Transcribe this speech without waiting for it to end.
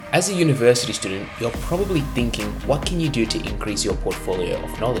As a university student, you're probably thinking, what can you do to increase your portfolio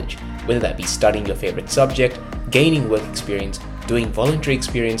of knowledge? Whether that be studying your favorite subject, gaining work experience, doing voluntary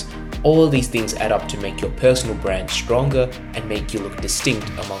experience, all these things add up to make your personal brand stronger and make you look distinct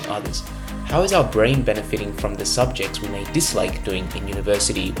among others. How is our brain benefiting from the subjects we may dislike doing in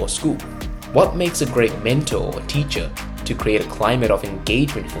university or school? What makes a great mentor or teacher to create a climate of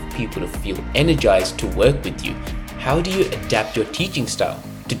engagement for people to feel energized to work with you? How do you adapt your teaching style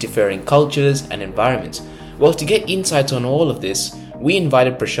to differing cultures and environments? Well, to get insights on all of this, we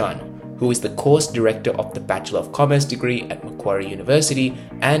invited Prashan, who is the course director of the Bachelor of Commerce degree at Macquarie University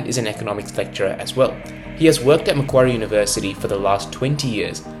and is an economics lecturer as well. He has worked at Macquarie University for the last 20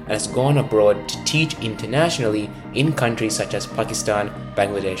 years and has gone abroad to teach internationally in countries such as Pakistan,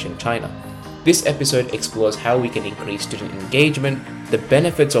 Bangladesh, and China. This episode explores how we can increase student engagement, the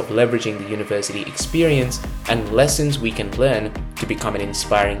benefits of leveraging the university experience, and lessons we can learn to become an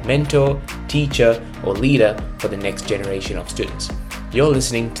inspiring mentor, teacher, or leader for the next generation of students. You're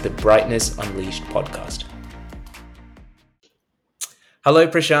listening to the Brightness Unleashed podcast. Hello,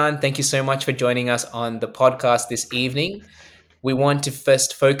 Prashan. Thank you so much for joining us on the podcast this evening. We want to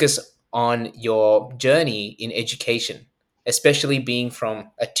first focus on your journey in education, especially being from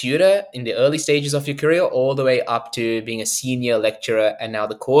a tutor in the early stages of your career all the way up to being a senior lecturer and now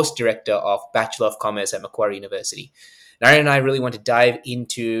the course director of Bachelor of Commerce at Macquarie University. Naren and I really want to dive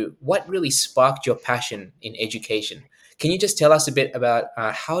into what really sparked your passion in education. Can you just tell us a bit about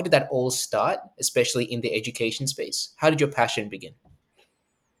how did that all start, especially in the education space? How did your passion begin?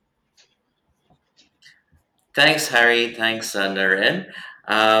 Thanks, Harry. Thanks, Naren.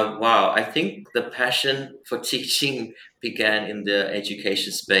 Wow, I think the passion for teaching began in the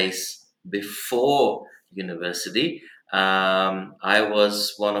education space before university. I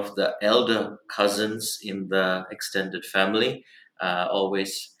was one of the elder cousins in the extended family,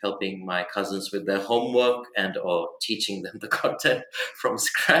 always helping my cousins with their homework and or teaching them the content from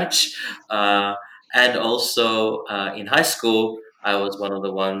scratch. And also in high school, I was one of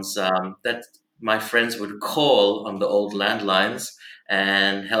the ones that my friends would call on the old landlines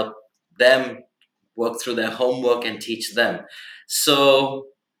and help them work through their homework and teach them. So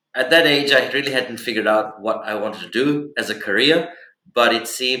at that age, I really hadn't figured out what I wanted to do as a career, but it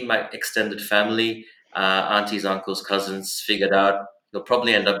seemed my extended family, aunties, uncles, cousins, figured out you'll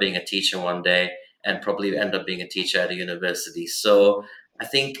probably end up being a teacher one day and probably end up being a teacher at a university. So I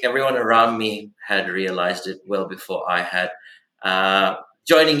think everyone around me had realized it well before I had. Uh,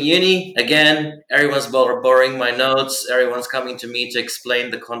 Joining uni again, everyone's borrowing my notes, everyone's coming to me to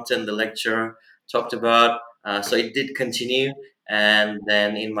explain the content the lecturer talked about. So it did continue, and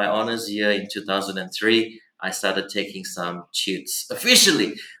then in my honors year in 2003 I started taking some tutes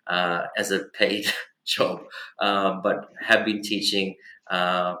officially as a paid job, but have been teaching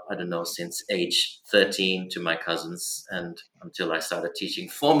I don't know, since age 13 to my cousins and until I started teaching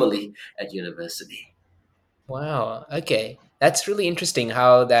formally at university. Wow. Okay. That's really interesting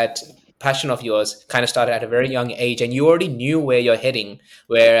how that passion of yours kind of started at a very young age and you already knew where you're heading.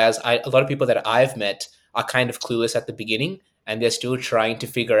 Whereas a lot of people that I've met are kind of clueless at the beginning and they're still trying to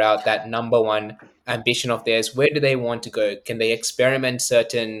figure out that number one ambition of theirs. Where do they want to go? Can they experiment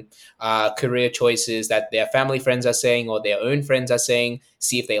certain career choices that their family friends are saying or their own friends are saying,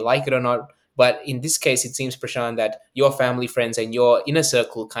 see if they like it or not? But in this case, it seems, Prashant, that your family, friends, and your inner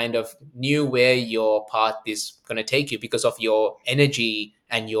circle kind of knew where your path is going to take you because of your energy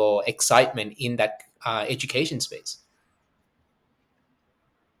and your excitement in that education space.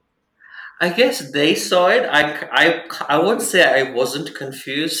 I guess they saw it. I won't say I wasn't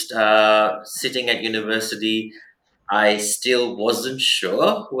confused. Sitting at university, I still wasn't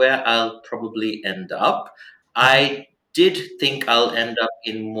sure where I'll probably end up. Mhm. I did think I'll end up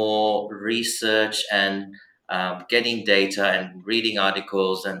in more research and getting data and reading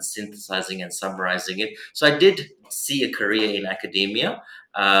articles and synthesizing and summarizing it. So I did see a career in academia,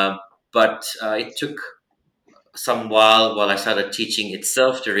 but it took some while I started teaching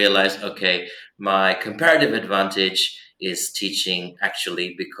itself to realize, okay, my comparative advantage is teaching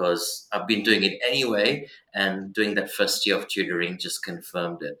actually because I've been doing it anyway, and doing that first year of tutoring just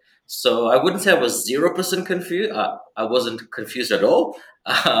confirmed it. So I wouldn't say I was 0% confused. I wasn't confused at all.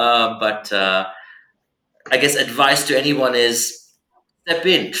 But I guess advice to anyone is step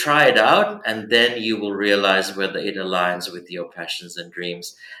in, try it out, and then you will realize whether it aligns with your passions and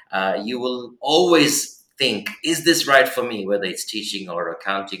dreams. You will always think, is this right for me? Whether it's teaching or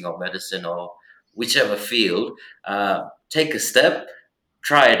accounting or medicine or whichever field, take a step,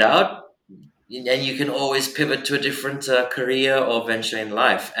 try it out. and you can always pivot to a different career or venture in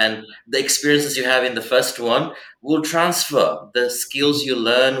life. And the experiences you have in the first one will transfer. The skills you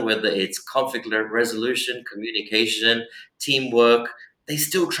learn, whether it's conflict resolution, communication, teamwork, they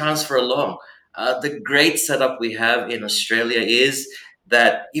still transfer along. The great setup we have in Australia is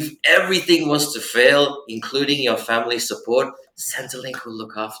that if everything was to fail, including your family support, Centrelink will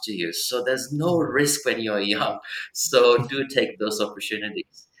look after you. So there's no risk when you're young. So do take those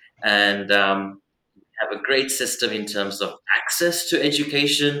opportunities. And have a great system in terms of access to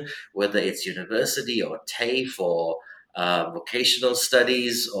education, whether it's university or TAFE or vocational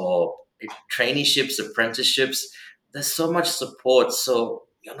studies or traineeships, apprenticeships. There's so much support. So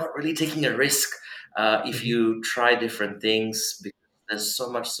you're not really taking a risk if Mhm. you try different things because there's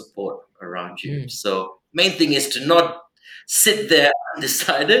so much support around you. Mm. So main thing is to not sit there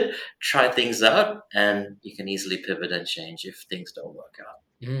undecided, try things out, and you can easily pivot and change if things don't work out.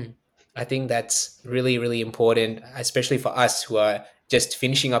 Mm. I think that's really, really important, especially for us who are just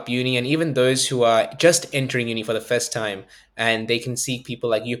finishing up uni and even those who are just entering uni for the first time. And they can seek people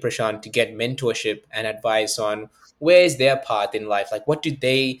like you, Prashant, to get mentorship and advice on where is their path in life? Like, what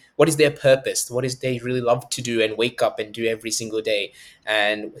is their purpose? What is they really love to do and wake up and do every single day?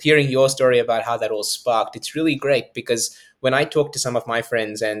 And hearing your story about how that all sparked, it's really great because when I talk to some of my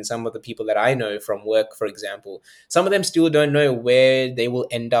friends and some of the people that I know from work, for example, some of them still don't know where they will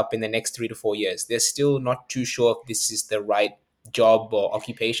end up in the next 3 to 4 years. They're still not too sure if this is the right job or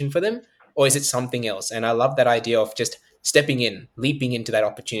occupation for them, or is it something else? And I love that idea of just stepping in, leaping into that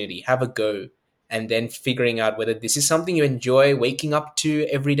opportunity, have a go, and then figuring out whether this is something you enjoy waking up to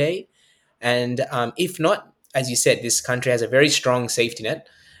every day. And if not, as you said, this country has a very strong safety net.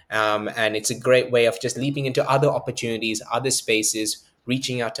 And it's a great way of just leaping into other opportunities, other spaces,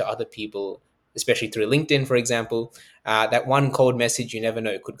 reaching out to other people, especially through LinkedIn, for example. That one cold message you never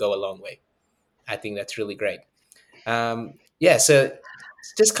know could go a long way. I think that's really great. Yeah, so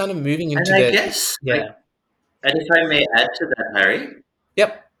it's just kind of moving And into I the guess, yeah, and if I may add to that, Harry,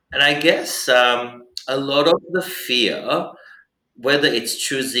 yep, and I guess a lot of the fear, whether it's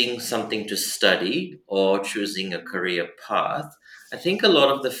choosing something to study or choosing a career path, I think a lot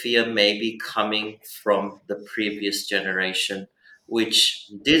of the fear may be coming from the previous generation, which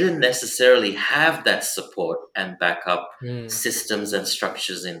didn't necessarily have that support and backup mm, systems and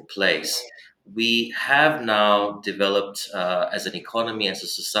structures in place. We have now developed as an economy, as a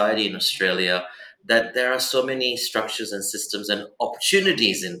society in Australia, that there are so many structures and systems and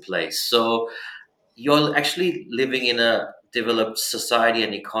opportunities in place. So you're actually living in a developed society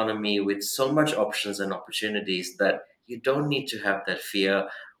and economy with so much options and opportunities that you don't need to have that fear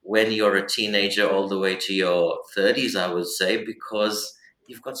when you're a teenager all the way to your 30s, I would say, because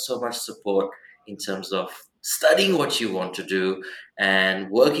you've got so much support in terms of studying what you want to do and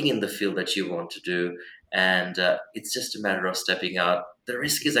working in the field that you want to do. And it's just a matter of stepping out. The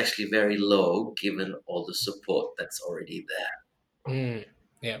risk is actually very low given all the support that's already there. mm,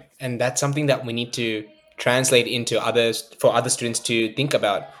 yeah, and that's something that we need to translate into others for other students to think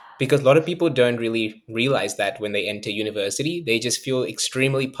about because a lot of people don't really realize that when they enter university, they just feel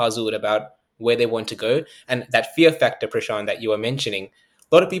extremely puzzled about where they want to go, and that fear factor, Prashant, that you were mentioning.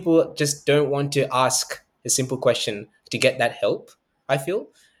 A lot of people just don't want to ask a simple question to get that help. I feel.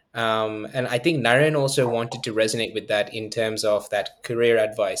 And I think Naren also wanted to resonate with that in terms of that career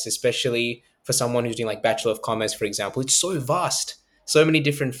advice, especially for someone who's doing like Bachelor of Commerce, for example. It's so vast, so many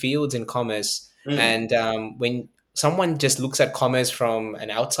different fields in commerce. Mm, And when someone just looks at commerce from an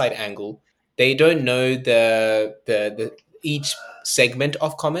outside angle, they don't know the each segment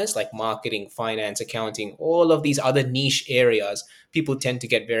of commerce, like marketing, finance, accounting, all of these other niche areas. People tend to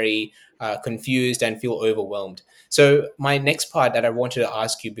get very confused and feel overwhelmed. So my next part that I wanted to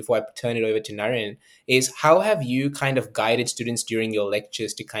ask you before I turn it over to Naren is how have you kind of guided students during your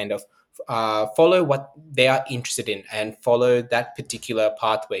lectures to kind of follow what they are interested in and follow that particular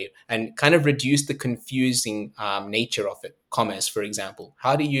pathway and kind of reduce the confusing nature of it, commerce, for example?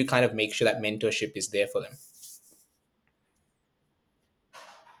 How do you kind of make sure that mentorship is there for them?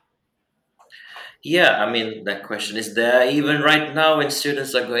 yeah, I mean, that question is there even right now when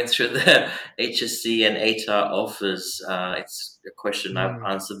students are going through the HSC and ATAR offers. It's a question I've Mm,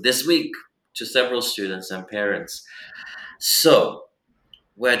 answered this week to several students and parents. So,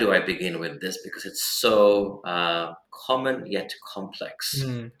 where do I begin with this? Because it's so common yet complex.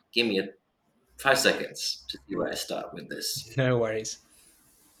 mm, Give me 5 seconds to see where I start with this. no worries.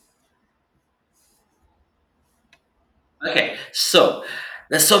 Okay, so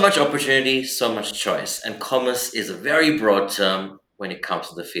there's so much opportunity, so much choice, and commerce is a very broad term when it comes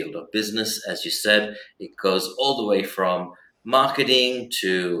to the field of business. As you said, it goes all the way from marketing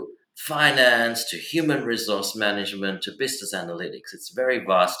to finance to human resource management to business analytics. It's very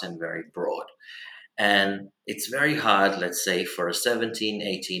vast and very broad. And it's very hard, let's say, for a 17,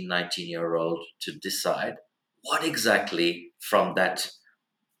 18, 19-year old to decide what exactly from that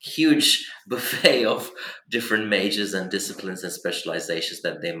huge buffet of different majors and disciplines and specializations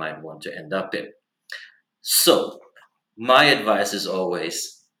that they might want to end up in. So, my advice is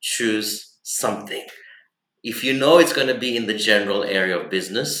always choose something. If you know it's going to be in the general area of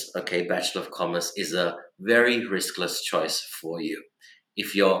business, okay, Bachelor of Commerce is a very riskless choice for you.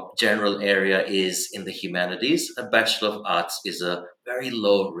 If your general area is in the humanities, a Bachelor of Arts is a very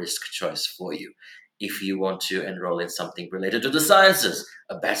low risk choice for you. If you want to enroll in something related to the sciences,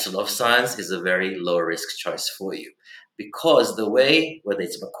 a Bachelor of Science is a very low risk choice for you. Because the way, whether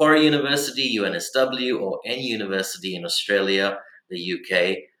it's Macquarie University, UNSW, or any university in Australia, the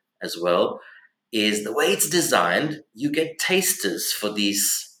UK as well, is the way it's designed, you get tasters for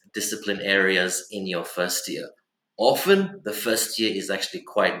these discipline areas in your first year. Often, the first year is actually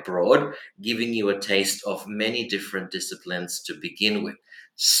quite broad, giving you a taste of many different disciplines to begin with.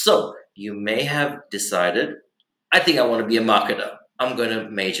 So, you may have decided, I think I want to be a marketer. I'm going to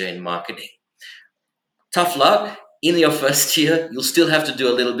major in marketing. Tough luck. In your first year, you'll still have to do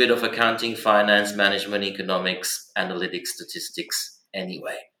a little bit of accounting, finance, management, economics, analytics, statistics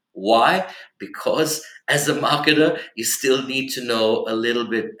anyway. Why? Because as a marketer, you still need to know a little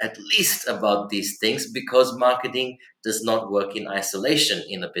bit at least about these things because marketing does not work in isolation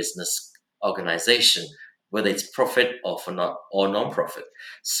in a business organization, whether it's profit or for not or non-profit.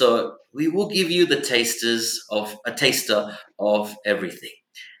 So we will give you the tasters of a taster of everything.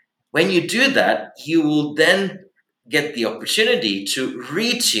 When you do that, you will then get the opportunity to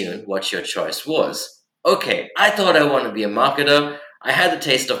retune what your choice was. Okay, I thought I want to be a marketer. I had a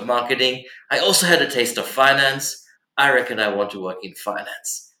taste of marketing. I also had a taste of finance. I reckon I want to work in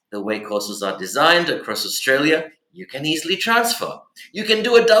finance. The way courses are designed across Australia, you can easily transfer. You can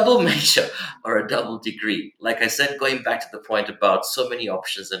do a double major or a double degree. Like I said, going back to the point about so many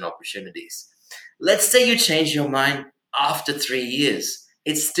options and opportunities. Let's say you change your mind after 3 years.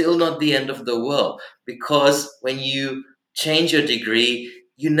 It's still not the end of the world because when you change your degree,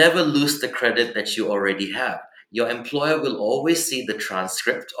 you never lose the credit that you already have. Your employer will always see the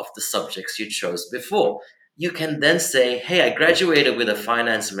transcript of the subjects you chose before. You can then say, hey, I graduated with a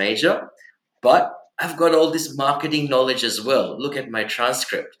finance major, but I've got all this marketing knowledge as well. Look at my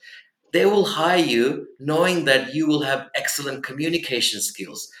transcript. They will hire you knowing that you will have excellent communication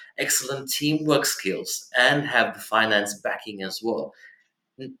skills, excellent teamwork skills, and have the finance backing as well.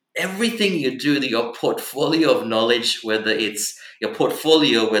 Everything you do, your portfolio of knowledge, whether it's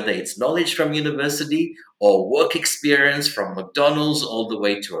knowledge from university or work experience from McDonald's all the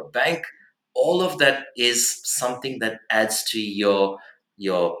way to a bank, all of that is something that adds to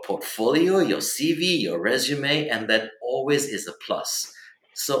your portfolio, your CV, your resume, and that always is a plus.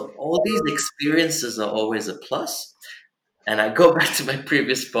 So all these experiences are always a plus. And I go back to my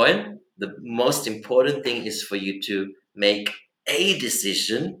previous point. The most important thing is for you to make a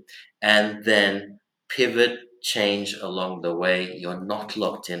decision and then pivot, change along the way. You're not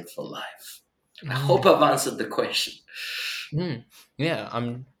locked in for life. I hope Mm. I've answered the question. Mm. Yeah,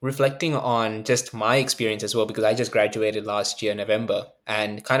 I'm reflecting on just my experience as well because I just graduated last year, November,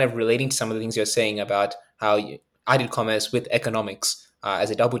 and kind of relating to some of the things you're saying about how I did commerce with economics as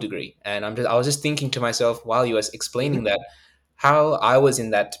a double degree. And I was just thinking to myself while you was explaining Mhm, that how I was in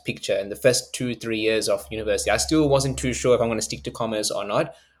that picture in the first 2, 3 years of university. I still wasn't too sure if I'm going to stick to commerce or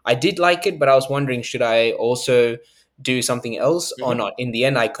not. I did like it, but I was wondering should I also do something else or mhm, not. In the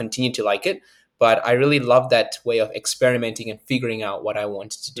end, I continued to like it, but I really love that way of experimenting and figuring out what I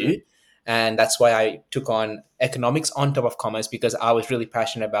wanted to do. mhm. And that's why I took on economics on top of commerce because I was really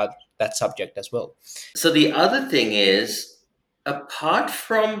passionate about that subject as well. So the other thing is, apart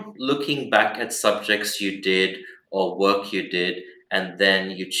from looking back at subjects you did or work you did, and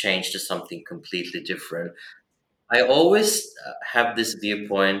then you change to something completely different, I always have this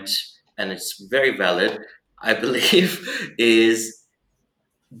viewpoint, and it's very valid, I believe, is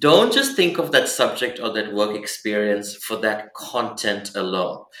don't just think of that subject or that work experience for that content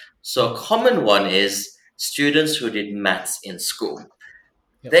alone. So, a Mm. common one is students who did maths in school.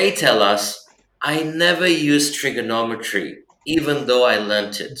 Yep. They tell us, I never used trigonometry, even though I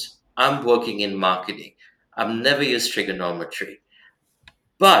learnt it. I'm working in marketing. I've never used trigonometry.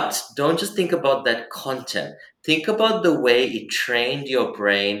 But don't just think about that content. Think about the way it trained your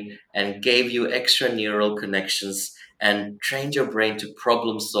brain and gave you extra neural connections and trained your brain to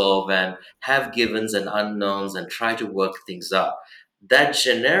problem solve and have givens and unknowns and try to work things out. that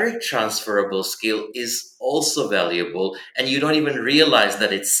generic transferable skill is also valuable, and you don't even realize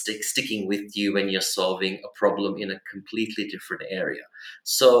that it's sticking with you when you're solving a problem in a completely different area.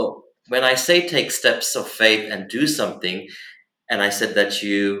 So when I say take steps of faith and do something, and I said that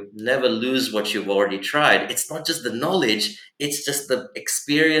you never lose what you've already tried, it's not just the knowledge, it's just the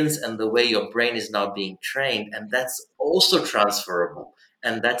experience and the way your brain is now being trained. And that's also transferable.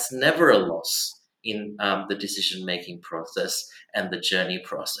 And that's never a loss in the decision making process and the journey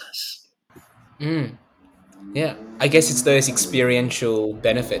process. Mm, yeah, I guess it's those experiential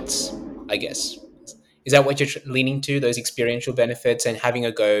benefits. I guess is that what you're leaning to? Those experiential benefits and having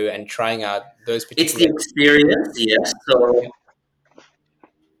a go and trying out those It's the particular. experience, yes. Yeah. So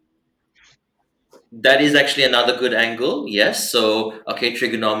that is actually another good angle. Yes. So, okay,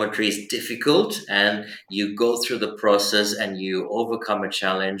 trigonometry is difficult, and you go through the process and you overcome a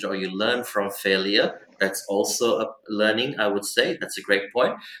challenge or you learn from failure. That's also a learning, I would say. That's a great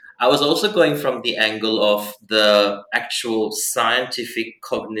point. I was also going from the angle of the actual scientific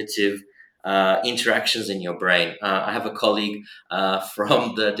cognitive interactions in your brain. I have a colleague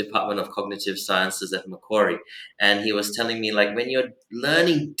from the Department of Cognitive Sciences at Macquarie, and he was telling me, like, when you're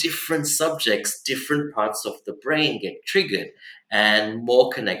learning different subjects, different parts of the brain get triggered and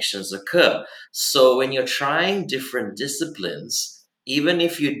more connections occur. So when you're trying different disciplines, even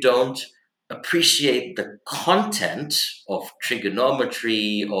if you don't appreciate the content of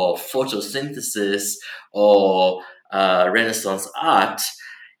trigonometry or photosynthesis or Renaissance art,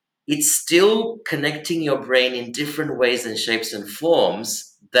 it's still connecting your brain in different ways and shapes and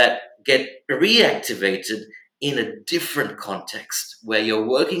forms that get reactivated in a different context where you're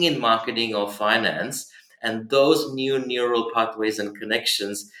working in marketing or finance, and those new neural pathways and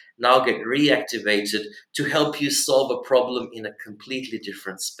connections now get reactivated to help you solve a problem in a completely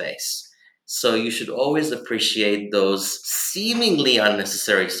different space. So you should always appreciate those seemingly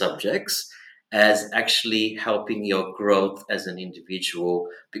unnecessary subjects as actually helping your growth as an individual,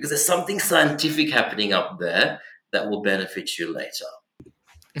 because there's something scientific happening up there that will benefit you later.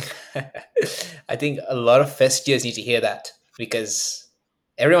 I think a lot of first years need to hear that because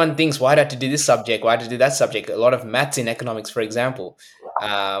everyone thinks, why do I have to do this subject? Why do I do that subject? A lot of maths in economics, for example,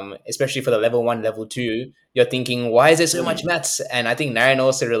 especially for the level one, level two, you're thinking, why is there so much Mm. maths? And I think Naren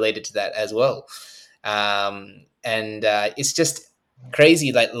also related to that as well. And it's just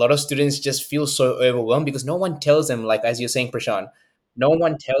crazy. Like a lot of students just feel so overwhelmed because no one tells them, like, as you're saying, Prashan, no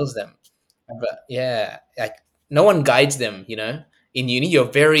one tells them. But yeah, like no one guides them, in uni, you're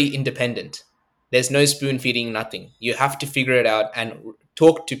very independent. There's no spoon feeding, nothing. You have to figure it out and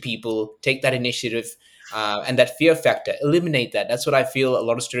talk to people, take that initiative, and that fear factor, eliminate that. That's what I feel a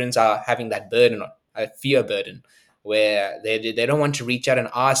lot of students are having that burden on, a fear burden, where they don't want to reach out and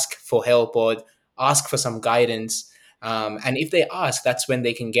ask for help or ask for some guidance. And if they ask, that's when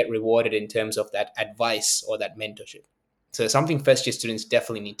they can get rewarded in terms of that advice or that mentorship. So something first year students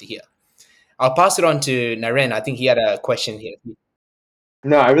definitely need to hear. I'll pass it on to Naren. I think he had a question here.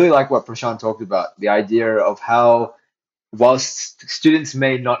 No, I really like what Prashant talked about, the idea of how whilst students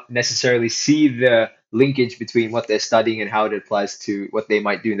may not necessarily see the linkage between what they're studying and how it applies to what they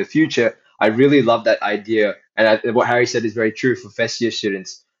might do in the future, I really love that idea. And what Harry said is very true for first year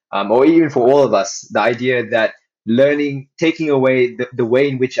students, or even for all of us. The idea that learning, taking away the way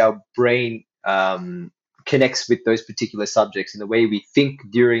in which our brain connects with those particular subjects and the way we think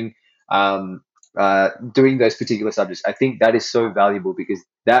um, doing those particular subjects, I think that is so valuable because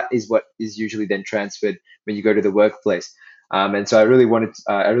that is what is usually then transferred when you go to the workplace. And so I really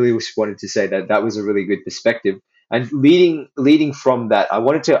just wanted to say that that was a really good perspective. And leading from that, I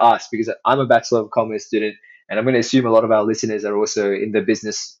wanted to ask because I'm a Bachelor of Commerce student, and I'm going to assume a lot of our listeners are also in the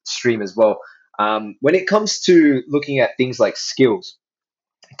business stream as well. When it comes to looking at things like skills,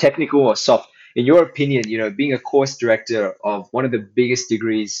 technical or soft, in your opinion, being a course director of one of the biggest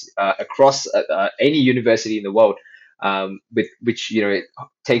degrees across any university in the world, with which it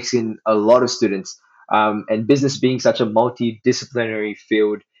takes in a lot of students, and business being such a multidisciplinary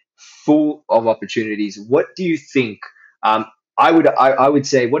field full of opportunities, what do you think? um, I would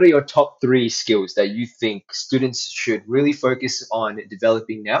say, what are your top three skills that you think students should really focus on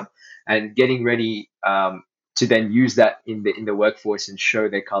developing now and getting ready, to then use that in the workforce and show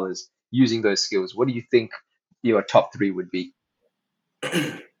their colors using those skills? What do you think your top three would be?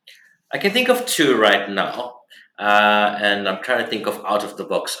 I can think of two right now, and I'm trying to think of out of the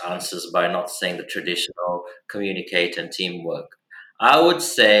box answers by not saying the traditional communicate and teamwork. I would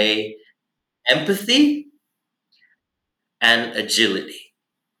say empathy and agility.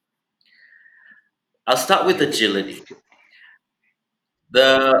 I'll start with agility.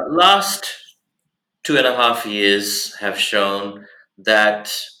 The last 2.5 years have shown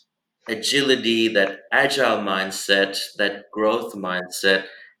that agility, that agile mindset, that growth mindset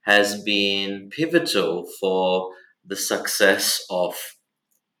has been pivotal for the success of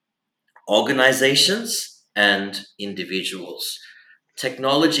organizations and individuals.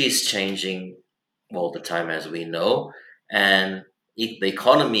 Technology is changing all the time, as we know, and the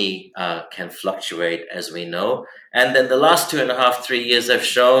economy can fluctuate, as we know. And then the last 2.5, 3 years have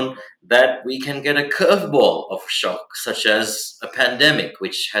shown that we can get a curveball of shock, such as a pandemic,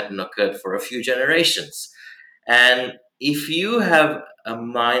 which hadn't occurred for a few generations. And if you have a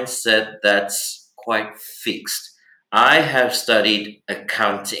mindset that's quite fixed, I have studied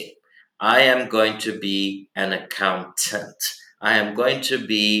accounting. I am going to be an accountant. I am going to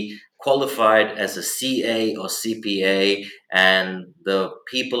be qualified as a CA or CPA, and the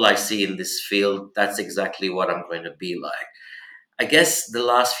people I see in this field, that's exactly what I'm going to be like. I guess the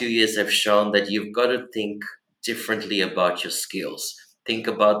last few years have shown that you've got to think differently about your skills. Think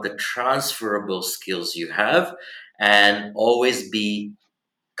about the transferable skills you have and always be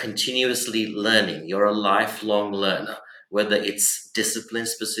continuously learning. You're a lifelong learner, whether it's discipline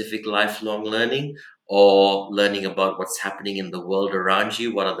specific lifelong learning or learning about what's happening in the world around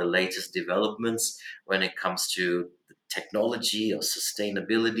you. What are the latest developments when it comes to technology or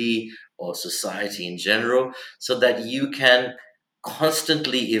sustainability or society in general, so that you can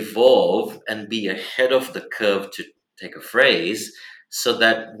constantly evolve and be ahead of the curve, to take a phrase, so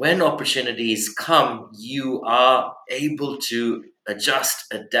that when opportunities come, you are able to adjust,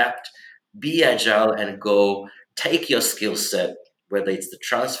 adapt, be agile, and go take your skill set, whether it's the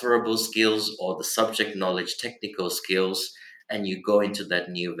transferable skills or the subject knowledge, technical skills, and you go into that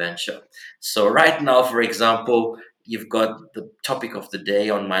new venture. So, right now, for example, you've got the topic of the day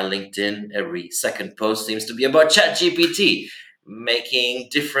on my LinkedIn. Every second post seems to be about ChatGPT, making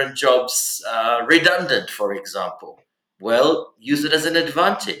different jobs redundant, for example. Well, use it as an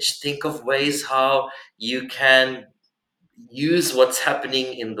advantage. Think of ways how you can use what's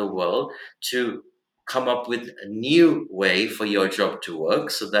happening in the world to come up with a new way for your job to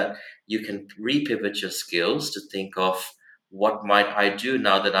work, so that you can repivot your skills to think of what might I do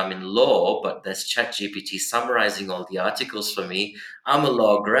now that I'm in law, but there's ChatGPT summarizing all the articles for me. I'm a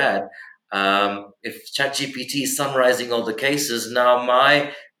law grad. If ChatGPT is summarizing all the cases, now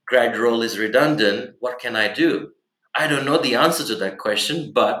my grad role is redundant. What can I do? I don't know the answer to that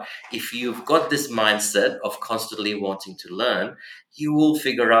question, but if you've got this mindset of constantly wanting to learn, you will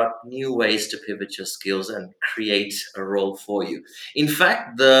figure out new ways to pivot your skills and create a role for you. In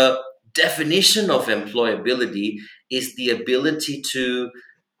fact, the definition of employability is the ability to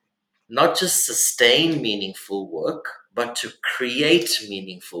not just sustain meaningful work, but to create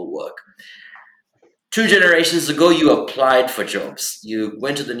meaningful work. 2 generations ago, you applied for jobs. You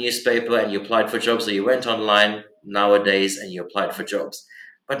went to the newspaper and you applied for jobs, or you went online nowadays and you applied for jobs.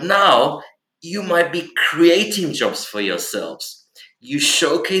 But now, you might be creating jobs for yourselves. You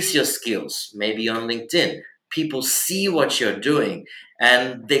showcase your skills, maybe on LinkedIn. People see what you're doing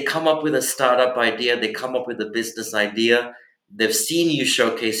and they come up with a startup idea, they come up with a business idea. They've seen you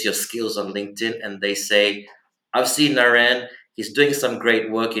showcase your skills on LinkedIn and they say, I've seen Naren. He's doing some great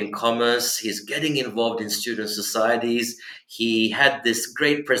work in commerce. He's getting involved in student societies. He had this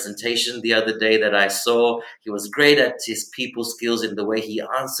great presentation the other day that I saw. He was great at his people skills in the way he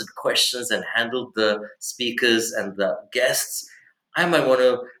answered questions and handled the speakers and the guests. I might want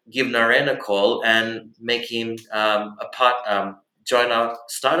to give Naren a call and make him join our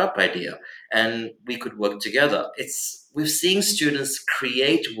startup idea, and we could work together. We're seeing students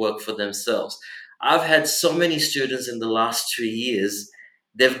create work for themselves. I've had so many students in the last 2 years.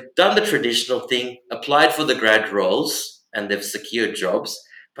 They've done the traditional thing, applied for the grad roles, and they've secured jobs.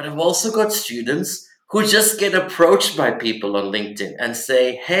 But I've also got students who just get approached by people on LinkedIn and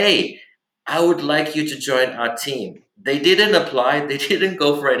say, hey, I would like you to join our team. They didn't apply, they didn't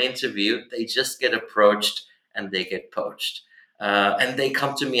go for an interview, they just get approached and they get poached. And they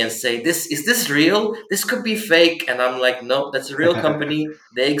come to me and say, "This is this real? This could be fake." And I'm like, "No, that's a real company.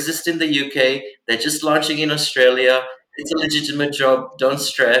 They exist in the UK. They're just launching in Australia. It's a legitimate job. Don't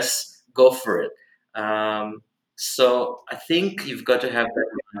stress. Go for it." So I think you've got to have that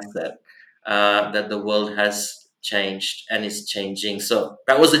mindset that the world has changed and is changing. So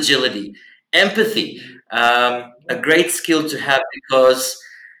that was agility, empathy, a great skill to have, because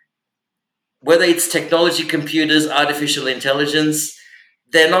whether it's technology, computers, artificial intelligence,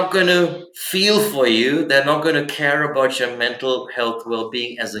 they're not going to feel for you. They're not going to care about your mental health well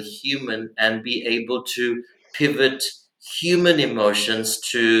being as a human and be able to pivot human emotions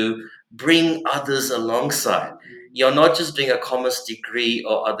to bring others alongside. You're not just doing a commerce degree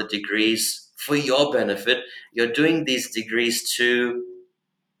or other degrees for your benefit. You're doing these degrees to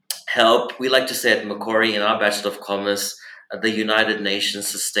help. We like to say at Macquarie in our Bachelor of Commerce, the United Nations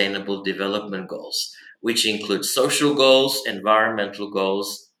Sustainable Development Goals, which include social goals, environmental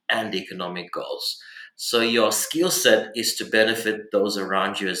goals, and economic goals. So your skill set is to benefit those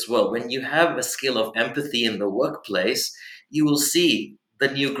around you as well. When you have a skill of empathy in the workplace, you will see the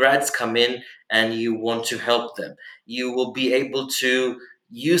new grads come in and you want to help them. You will be able to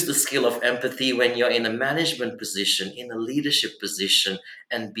use the skill of empathy when you're in a management position, in a leadership position,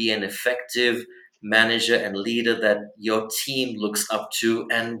 and be an effective manager and leader that your team looks up to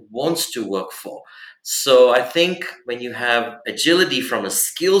and wants to work for. So I think when you have agility from a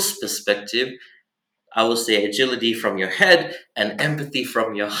skills perspective, I would say agility from your head and empathy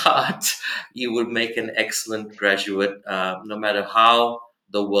from your heart, you would make an excellent graduate, no matter how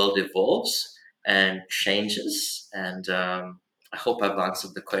the world evolves and changes. And I hope I've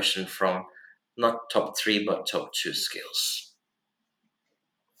answered the question from not top three, but top two skills.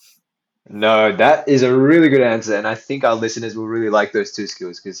 No, that is a really good answer, and I think our listeners will really like those two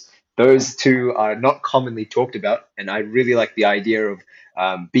skills because those two are not commonly talked about. And I really like the idea of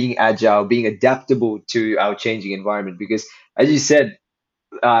being agile, being adaptable to our changing environment. Because, as you said,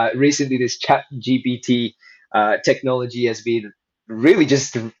 recently this chat GPT technology has been really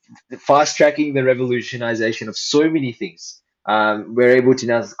just fast tracking the revolutionization of so many things. We're able to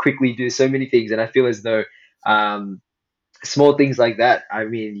now quickly do so many things, and I feel as though small things like that. I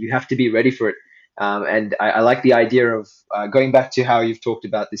mean, you have to be ready for it. And I like the idea of going back to how you've talked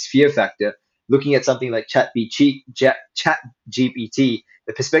about this fear factor, looking at something like Chat GPT,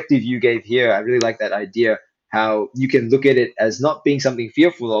 the perspective you gave here. I really like that idea. How you can look at it as not being something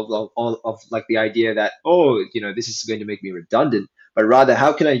fearful of like the idea that, oh, this is going to make me redundant, but rather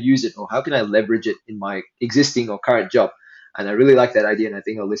how can I use it or how can I leverage it in my existing or current job? And I really like that idea, and I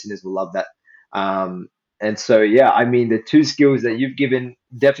think our listeners will love that. Um, and so, yeah, I mean, the two skills that you've given,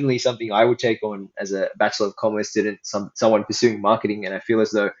 definitely something I would take on as a Bachelor of Commerce student, someone pursuing marketing. And I feel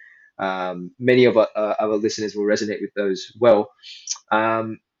as though many of our listeners will resonate with those well.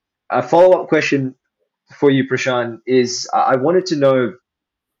 Um, a follow up question for you, Prashan, is I wanted to know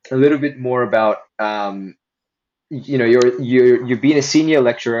a little bit more about you've been a senior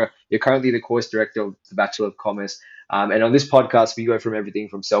lecturer. You're currently the course director of the Bachelor of Commerce. And on this podcast, we go from everything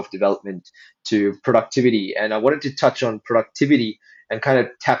from self-development to productivity. And I wanted to touch on productivity and kind of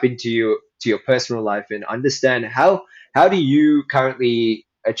tap into your personal life and understand how do you currently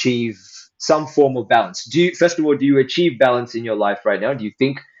achieve some form of balance? First of all, do you achieve balance in your life right now? Do you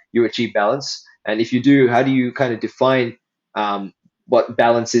think you achieve balance? And if you do, how do you kind of define um, what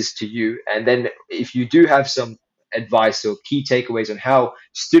balance is to you? And then if you do have some advice or key takeaways on how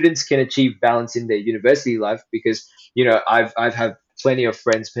students can achieve balance in their university life, because I've had plenty of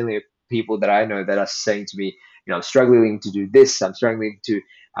friends, plenty of people that I know that are saying to me, I'm struggling to do this, I'm struggling to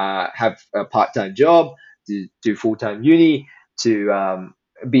have a part-time job, to do full-time uni, to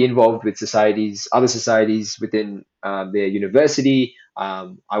be involved with other societies within their university.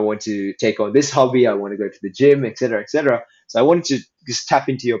 I want to take on this hobby, I want to go to the gym, etc., etc. So I wanted to just tap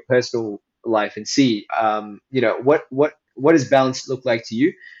into your personal life and see, what does balance look like to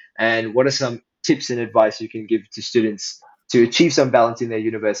you, and what are some tips and advice you can give to students to achieve some balance in their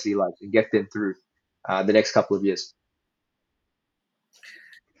university life and get them through the next couple of years.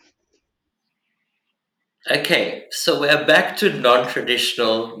 Okay, so we're back to non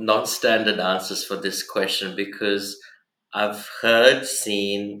traditional, non standard answers for this question because I've heard,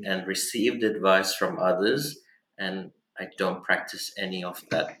 seen, and received advice from others, and I don't practice any of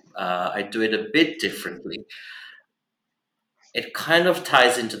that. I do it a bit differently. It kind of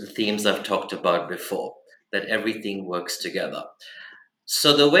ties into the themes I've talked about before, that everything works together.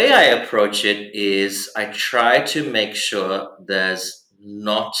 So the way I approach it is I try to make sure there's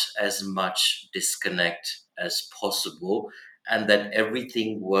not as much disconnect as possible and that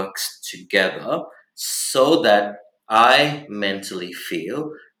everything works together so that I mentally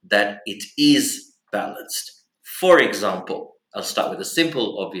feel that it is balanced. For example, I'll start with a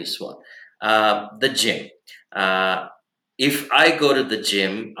simple, obvious one, the gym. Uh, if I go to the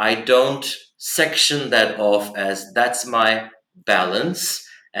gym, I don't section that off as that's my balance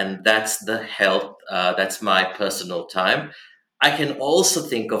and that's the health, that's my personal time. I can also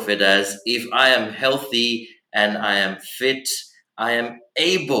think of it as if I am healthy and I am fit, I am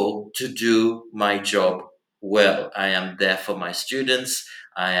able to do my job well. I am there for my students,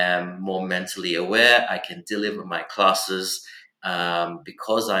 I am more mentally aware, I can deliver my classes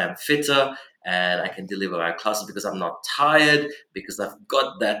because I am fitter, and I can deliver my classes because I'm not tired, because I've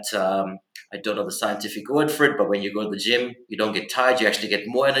got that. I don't know the scientific word for it, but when you go to the gym, you don't get tired, you actually get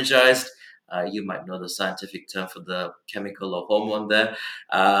more energized. You might know the scientific term for the chemical or hormone there.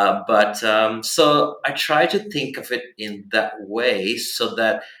 So I try to think of it in that way so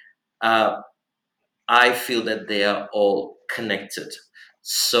that uh, I feel that they are all connected.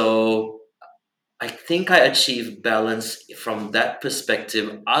 So I think I achieve balance from that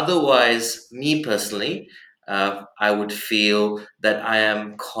perspective. Otherwise, me personally, I would feel that I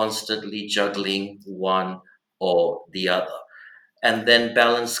am constantly juggling one or the other. And then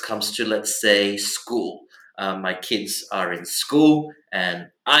balance comes to, let's say, school. My kids are in school and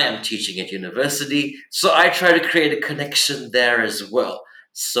I am teaching at university. So I try to create a connection there as well.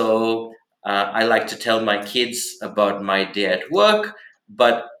 So I like to tell my kids about my day at work,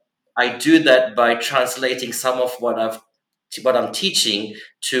 but I do that by translating some of what I'm teaching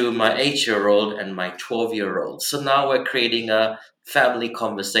to my 8-year-old and my 12-year-old. So now we're creating a family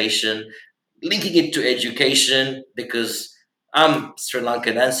conversation, linking it to education because I'm Sri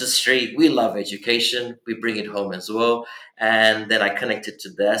Lankan ancestry. We love education. We bring it home as well. And then I connect it to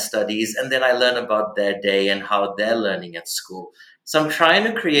their studies. And then I learn about their day and how they're learning at school. So I'm trying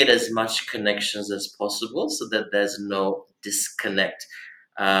to create as much connections as possible so that there's no disconnect.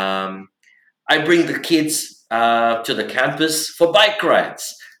 Um, I bring the kids to the campus for bike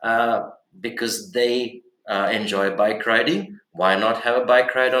rides because they enjoy bike riding. Why not have a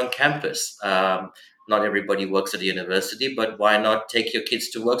bike ride on campus? Not everybody works at the university, but why not take your kids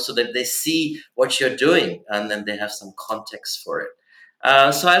to work so that they see what you're doing and then they have some context for it?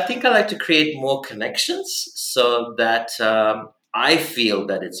 So I think I like to create more connections so that I feel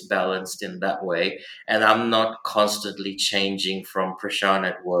that it's balanced in that way, and I'm not constantly changing from Prashan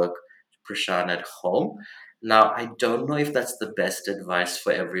at work Prashan at home. Now, I don't know if that's the best advice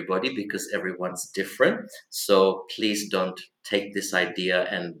for everybody because everyone's different. So please don't take this idea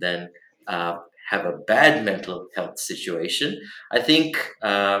and then uh, have a bad mental health situation. I think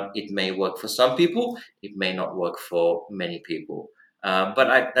it may work for some people, it may not work for many people.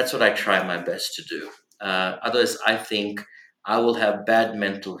 That's what I try my best to do. Otherwise, I think I will have bad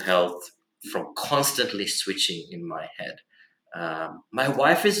mental health from constantly switching in my head. My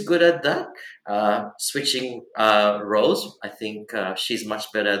wife is good at that, switching roles. I think she's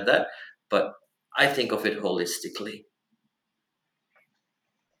much better at that, but I think of it holistically.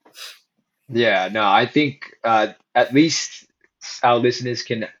 Yeah, no, I think at least our listeners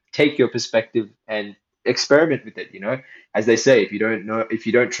can take your perspective and experiment with it, you know. As they say, if you don't know, if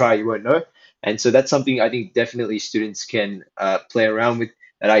you don't try, you won't know. And so that's something I think definitely students can play around with,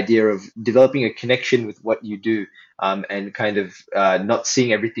 that idea of developing a connection with what you do, and kind of not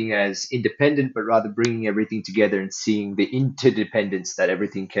seeing everything as independent, but rather bringing everything together and seeing the interdependence that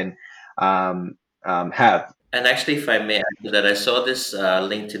everything can have. And actually, if I may add to that, I saw this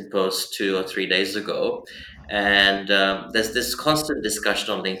LinkedIn post 2 or 3 days ago, and there's this constant discussion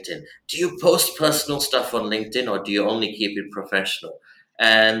on LinkedIn. Do you post personal stuff on LinkedIn or do you only keep it professional?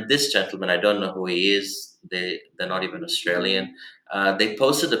 And this gentleman, I don't know who he is, they're not even Australian, they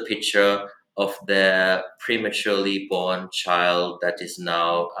posted a picture of their prematurely born child that is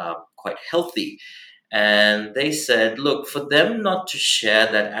now quite healthy. And they said, look, for them not to share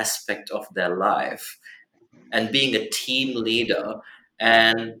that aspect of their life, and being a team leader,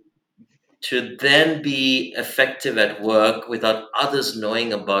 and to then be effective at work without others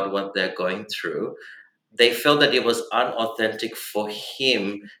knowing about what they're going through, they felt that it was unauthentic for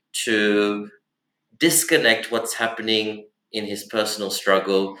him to disconnect what's happening in his personal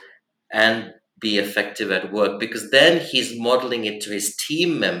struggle and be effective at work, because then he's modeling it to his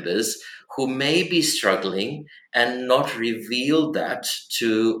team members who may be struggling and not reveal that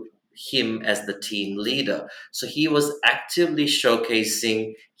to him as the team leader. So he was actively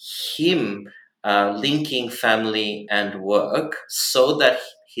showcasing him linking family and work so that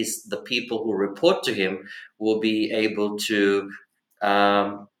the people who report to him will be able to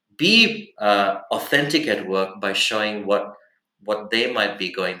um, be authentic at work by showing what they might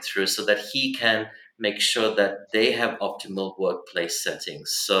be going through so that he can make sure that they have optimal workplace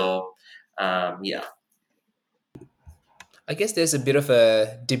settings. So, yeah. I guess there's a bit of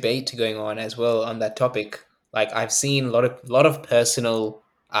a debate going on as well on that topic. Like I've seen a lot of personal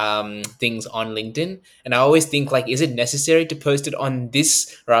things on LinkedIn, and I always think like, is it necessary to post it on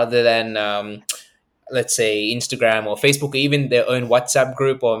this rather than let's say Instagram or Facebook or even their own WhatsApp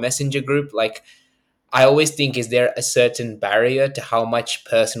group or Messenger group? Like I always think, is there a certain barrier to how much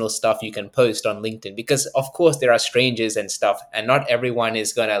personal stuff you can post on LinkedIn? Because of course there are strangers and stuff, and not everyone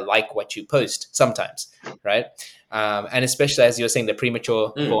is gonna like what you post sometimes, right? And especially as you're saying, the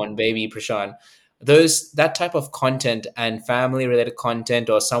premature Mm. born baby, Prashan. those that type of content and family related content,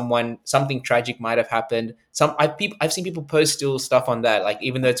 or something tragic might have happened. I've seen people post still stuff on that, like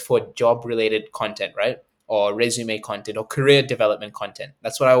even though it's for job related content, right? Or resume content or career development content.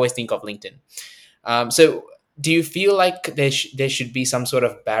 That's what I always think of LinkedIn. So do you feel like there should be some sort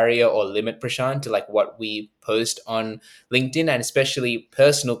of barrier or limit, Prashant, to like what we post on LinkedIn, and especially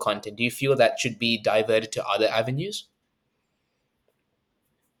personal content? Do you feel that should be diverted to other avenues?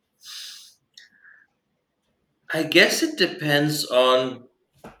 I guess it depends on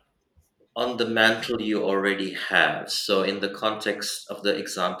the mantle you already have. So, in the context of the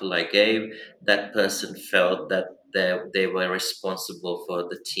example I gave, that person felt that they were responsible for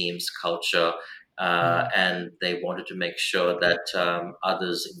the team's culture, Mm, and they wanted to make sure that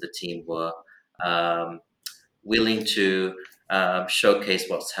others in the team were um, willing to showcase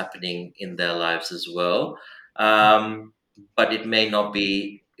what's happening in their lives as well. Um, but it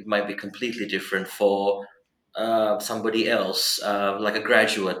might be completely different for somebody else, like a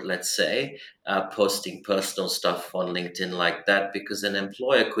graduate, let's say, posting personal stuff on LinkedIn like that, because an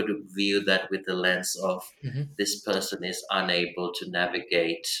employer could view that with the lens of mhm, this person is unable to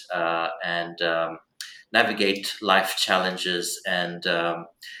navigate and navigate life challenges and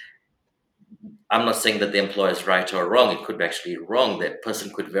I'm not saying that the employer is right or wrong. It could be actually wrong. That person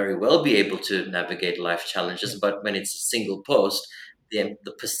could very well be able to navigate life yeah, challenges, but when it's a single post, the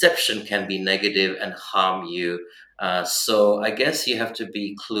perception can be negative and harm you. So I guess you have to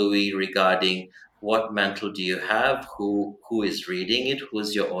be cluey regarding what mantle do you have, who is reading it,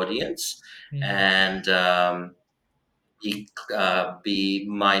 who's your audience, mm, and be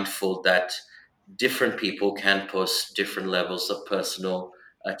mindful that different people can post different levels of personal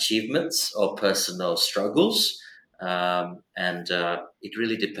achievements or personal struggles. And it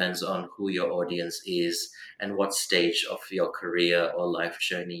really depends on who your audience is and what stage of your career or life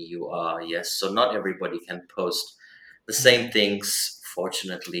journey you are. Yes, so not everybody can post the mm, same things,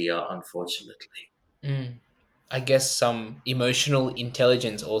 fortunately or unfortunately. mm. I guess some emotional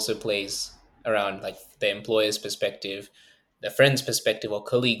intelligence also plays around, like the employer's perspective, the friend's perspective, or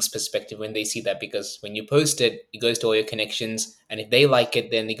colleague's perspective when they see that. Because when you post it, it goes to all your connections, and if they like it,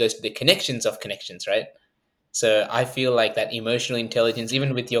 then it goes to the connections of connections, right? So I feel like that emotional intelligence,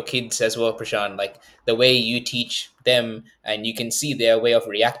 even with your kids as well, Prashan, like the way you teach them, and you can see their way of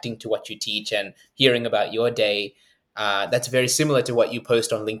reacting to what you teach and hearing about your day. That's very similar to what you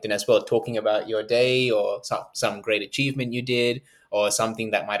post on LinkedIn as well, talking about your day or some great achievement you did, or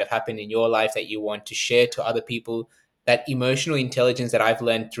something that might have happened in your life that you want to share to other people. That emotional intelligence that I've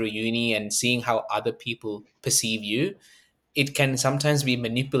learned through uni and seeing how other people perceive you, it can sometimes be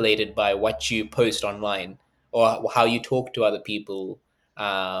manipulated by what you post online or how you talk to other people.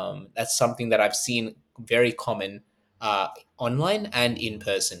 That's something that I've seen very common uh, online and in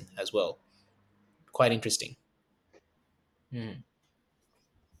person as well. Quite interesting. Mm,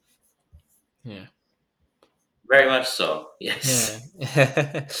 yeah. Very much so, Yeah.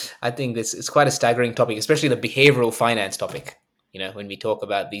 yes. I think this is quite a staggering topic, especially the behavioral finance topic. When we talk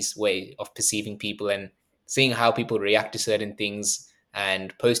about this way of perceiving people and seeing how people react to certain things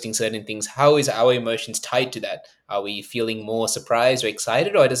and posting certain things, how is our emotions tied to that? Are we feeling more surprised or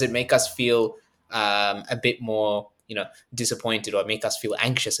excited, or does it make us feel a bit more, disappointed, or make us feel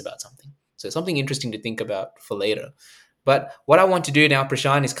anxious about something? So something interesting to think about for later. But what I want to do now,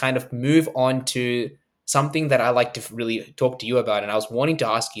 Prashan, is kind of move on to something that I like to really talk to you about. And I was wanting to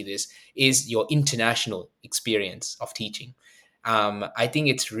ask you this, is your international experience of teaching. I think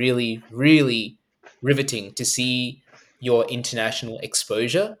it's really, really riveting to see your international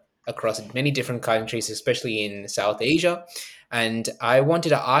exposure across many different countries, especially in South Asia. And I wanted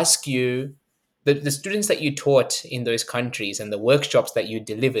to ask you, the students that you taught in those countries and the workshops that you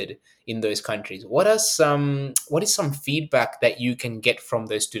delivered in those countries, what is some feedback that you can get from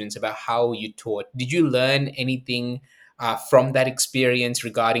those students about how you taught? Did you learn anything from that experience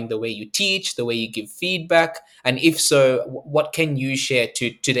regarding the way you teach, the way you give feedback? And if so, what can you share to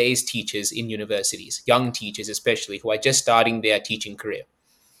today's teachers in universities, young teachers especially, who are just starting their teaching career?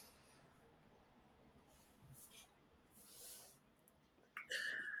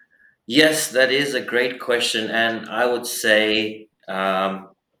 Yes, that is a great question. And I would say,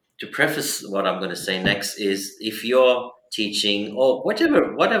 to preface what I'm going to say next, is if you're teaching or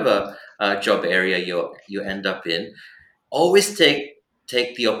whatever job area you end up in, always take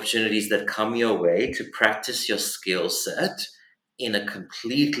the opportunities that come your way to practice your skill set in a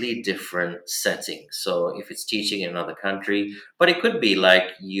completely different setting. So if it's teaching in another country, but it could be like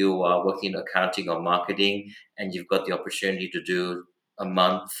you are working in accounting or marketing and you've got the opportunity to do a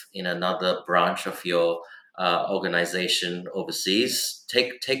month in another branch of your organization overseas,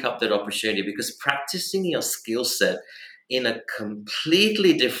 take up that opportunity, because practicing your skill set in a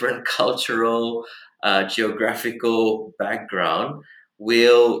completely different cultural, geographical background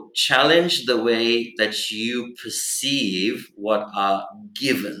will challenge the way that you perceive what are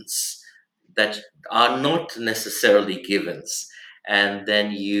givens that are not necessarily givens. And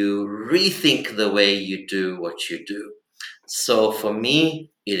then you rethink the way you do what you do. So for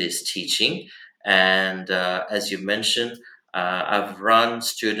me, it is teaching. And as you mentioned, I've run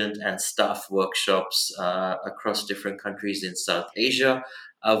student and staff workshops across different countries in South Asia.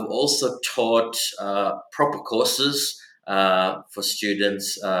 I've also taught proper courses for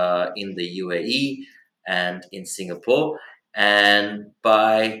students in the UAE and in Singapore. And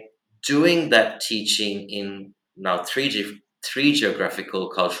by doing that teaching in now three geographical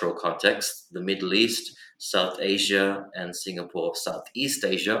cultural contexts, the Middle East, South Asia, and Singapore, Southeast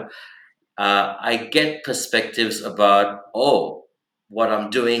Asia, I get perspectives about, oh, what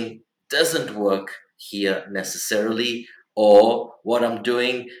I'm doing doesn't work here necessarily, or what I'm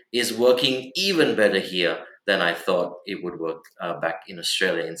doing is working even better here than I thought it would work back in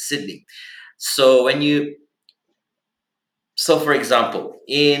Australia, in Sydney. So for example,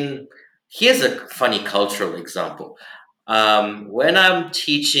 in here's a funny cultural example. When I'm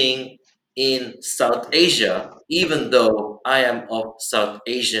teaching in South Asia, even though I am of South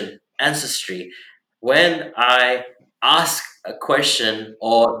Asian ancestry, when I ask a question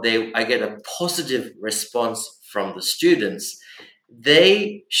or I get a positive response from the students,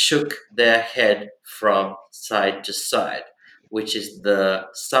 they shook their head from side to side, which is the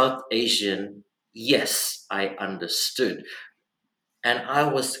South Asian yes, I understood. And I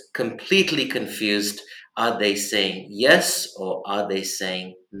was completely confused. Are they saying yes or are they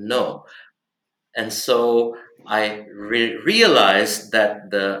saying no? And so I realized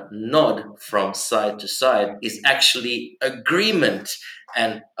that the nod from side to side is actually agreement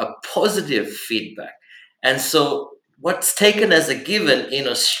and a positive feedback. And so what's taken as a given in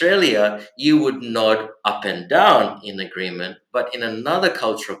Australia, you would nod up and down in agreement, but in another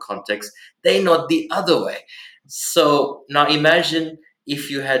cultural context, they nod the other way. So now imagine if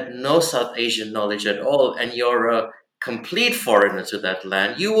you had no South Asian knowledge at all and you're a complete foreigner to that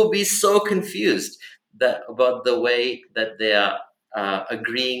land, you will be so confused about the way that they are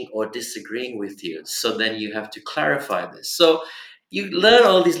agreeing or disagreeing with you. So then you have to clarify this. So you learn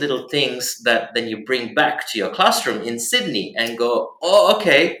all these little things that then you bring back to your classroom in Sydney and go, oh,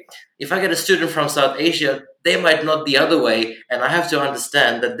 okay, if I get a student from South Asia, they might nod the other way, and I have to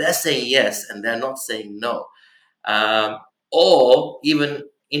understand that they're saying yes and they're not saying no. Um, or even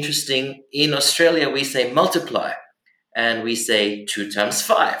interesting, in Australia, we say multiply and we say 2 times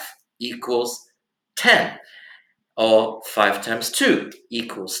 5 equals 10, or 5 times 2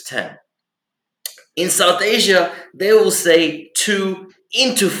 equals 10. In South Asia, they will say 2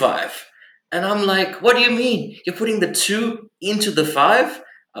 into 5. And I'm like, what do you mean? You're putting the 2 into the 5?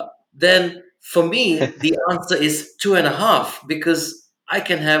 Then for me, the answer is 2.5, because I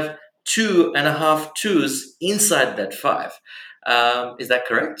can have two and a half twos inside that 5. Is that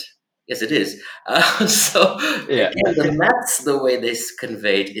correct? Yes, it is. So Yeah. again, the maths, the way this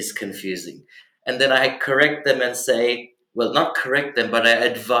conveyed, is confusing. And then I correct them and say, well, not correct them, but I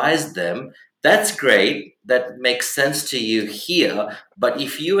advise them. That's great. That makes sense to you here. But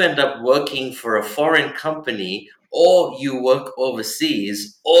if you end up working for a foreign company, or you work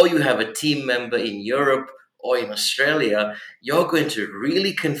overseas, or you have a team member in Europe or in Australia, you're going to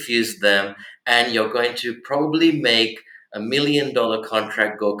really confuse them, and you're going to probably make $1 million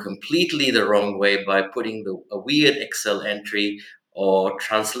contract go completely the wrong way by putting a weird Excel entry or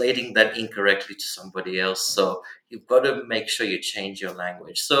translating that incorrectly to somebody else. So you've got to make sure you change your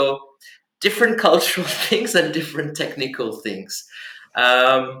language. So different cultural things and different technical things.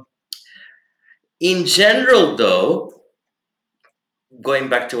 Um, in general, though, going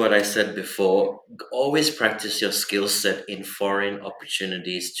back to what I said before, always practice your skill set in foreign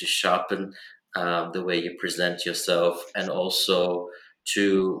opportunities to sharpen the way you present yourself, and also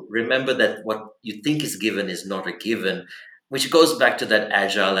to remember that what you think is given is not a given, which goes back to that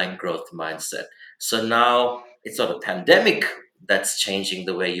agile and growth mindset. So now it's not a pandemic that's changing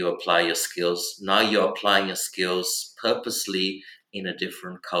the way you apply your skills. Now you're applying your skills purposely in a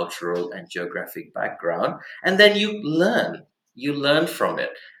different cultural and geographic background, and then you learn from it.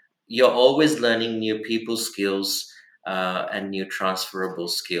 You're always learning new people skills and new transferable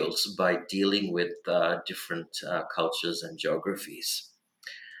skills by dealing with different cultures and geographies.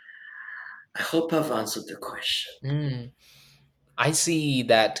 I hope I've answered the question. Mm. I see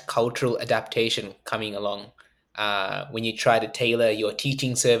that cultural adaptation coming along. when you try to tailor your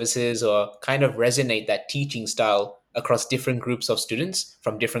teaching services or kind of resonate that teaching style across different groups of students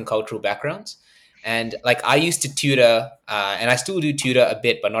from different cultural backgrounds. And like I used to tutor, and I still do tutor a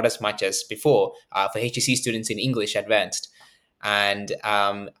bit, but not as much as before, for HSC students in English Advanced. And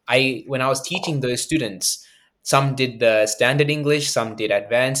I, when I was teaching those students, some did the standard English, some did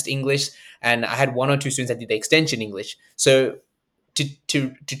advanced English, and I had one or two students that did the extension English. So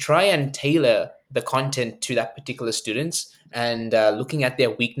to try and tailor the content to that particular students and looking at their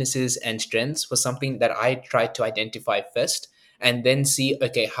weaknesses and strengths was something that I tried to identify first, and then see,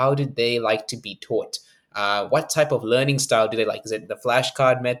 okay, how did they like to be taught? What type of learning style do they like? Is it the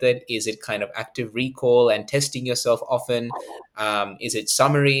flashcard method? Is it kind of active recall and testing yourself often? Is it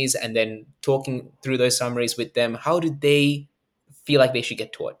summaries and then talking through those summaries with them? How do they feel like they should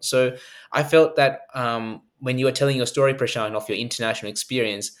get taught? So I felt that when you were telling your story, Prashan, of your international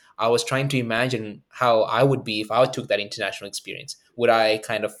experience, I was trying to imagine how I would be if I took that international experience. Would I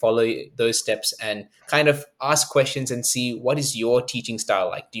kind of follow those steps and kind of ask questions and see what is your teaching style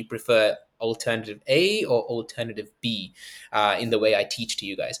like? Do you prefer alternative A or alternative B in the way I teach to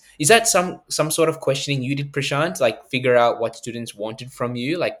you guys? Is that some sort of questioning you did, Prashant? Like figure out what students wanted from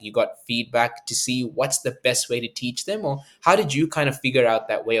you? Like you got feedback to see what's the best way to teach them, or how did you kind of figure out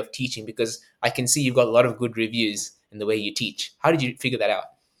that way of teaching? Because I can see you've got a lot of good reviews in the way you teach. How did you figure that out?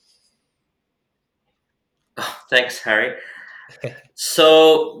 Thanks, Harry.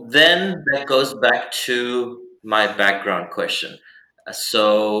 So then that goes back to my background question.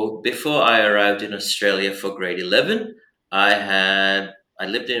 So before I arrived in Australia for grade 11, I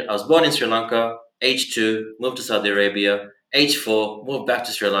was born in Sri Lanka, age 2, moved to Saudi Arabia, age 4, moved back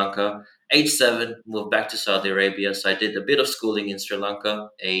to Sri Lanka, age 7, moved back to Saudi Arabia. So I did a bit of schooling in Sri Lanka,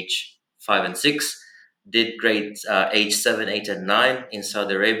 age 5 and 6, did grades age 7, 8, and 9 in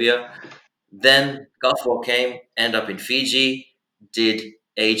Saudi Arabia. Then Gulf War came, end up in Fiji, did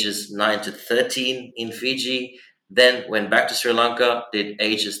ages 9 to 13 in Fiji, then went back to Sri Lanka, did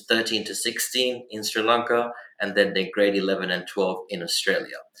ages 13 to 16 in Sri Lanka, and then did grade 11 and 12 in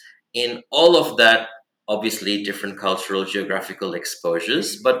Australia. In all of that, obviously different cultural, geographical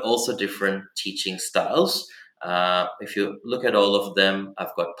exposures, but also different teaching styles. If you look at all of them,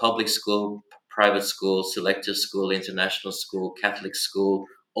 I've got public school, private school, selective school, international school, Catholic school,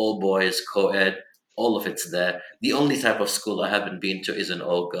 all boys, co-ed, all of it's there. The only type of school I haven't been to is an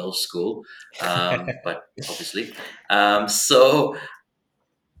all girls school, but obviously. So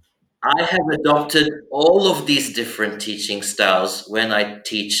I have adopted all of these different teaching styles when I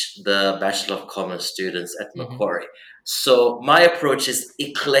teach the Bachelor of Commerce students at Hmm. Macquarie. So my approach is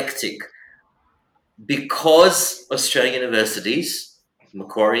eclectic because Australian universities,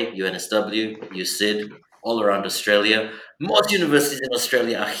 Macquarie, UNSW, USyd, all around Australia, most universities in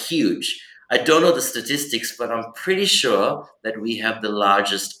Australia are huge. I don't know the statistics, but I'm pretty sure that we have the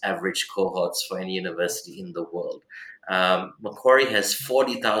largest average cohorts for any university in the world. Macquarie has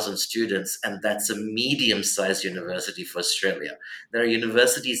 40,000 students, and that's a medium sized university for Australia. There are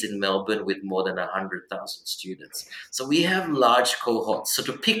universities in Melbourne with more than 100,000 students. So we have large cohorts. So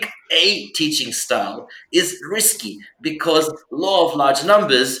to pick a teaching style is risky because law of large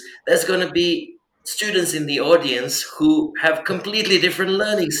numbers, there's going to be students in the audience who have Yeah. completely different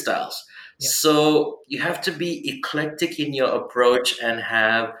learning styles. Yeah. So you have to be eclectic in your approach and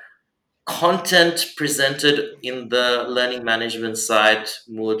have content presented in the learning management side,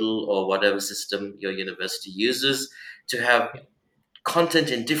 Moodle or whatever system your university uses, to have Yeah.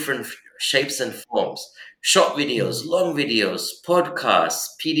 content in different shapes and forms: short videos, Mm. long videos, podcasts,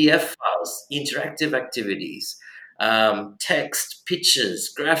 PDF files, interactive activities, text,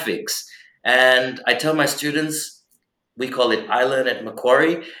 pictures, graphics. And I tell my students, we call it I Learn at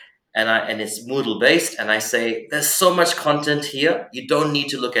Macquarie, and it's Moodle based. And I say, there's so much content here. You don't need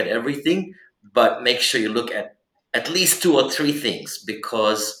to look at everything, but make sure you look at least 2 or 3 things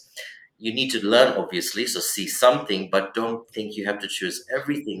because you need to learn, obviously, so see something, but don't think you have to choose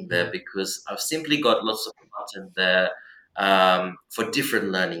everything there Mm. because I've simply got lots of content there for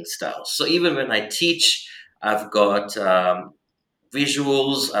different learning styles. So even when I teach, I've got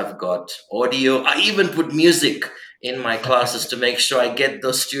visuals, I've got audio, I even put music in my classes to make sure I get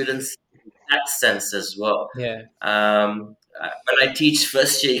those students that sense as well. Yeah. When I teach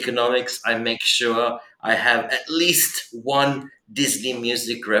first year economics, I make sure I have at least one Disney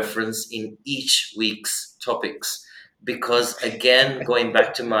music reference in each week's topics. Because again, going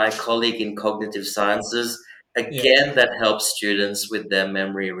back to my colleague in cognitive sciences, Yeah. again, that helps students with their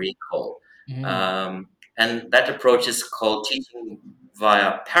memory recall. Mm. Um, and that approach is called teaching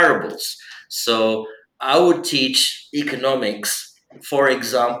via parables. So I would teach economics, for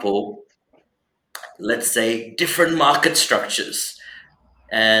example, let's say, different market structures.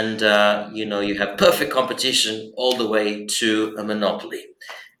 And you have perfect competition all the way to a monopoly.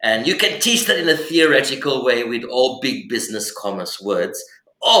 And you can teach that in a theoretical way with all big business commerce words,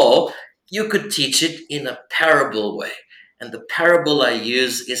 or you could teach it in a parable way. And the parable I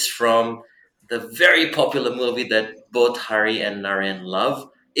use is from the very popular movie that both Hari and Naren love,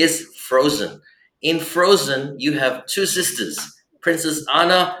 is Frozen. In Frozen, you have two sisters, Princess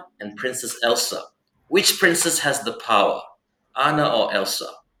Anna and Princess Elsa. Which princess has the power, Anna or Elsa?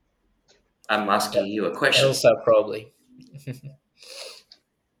 I'm asking you a question. Elsa probably.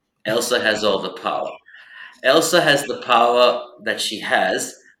 Elsa has all the power. Elsa has the power that she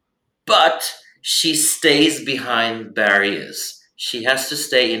has, but she stays behind barriers. She has to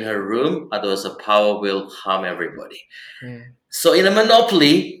stay in her room, otherwise, her power will harm everybody. Mm, So, in a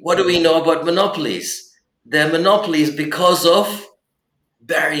monopoly, what do we know about monopolies? They're monopolies because of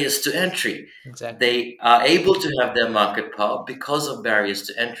barriers to entry. exactly. They are able to have their market power because of barriers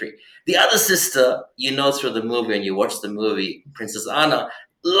to entry. The other sister, through the movie, and you watch the movie, Princess Anna,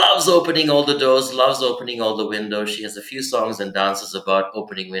 loves opening all the doors, loves opening all the windows. She has a few songs and dances about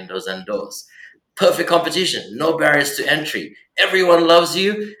opening windows and doors. Perfect competition, no barriers to entry. Everyone loves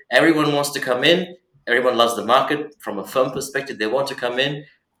you, everyone wants to come in, everyone loves the market. From a firm perspective, they want to come in,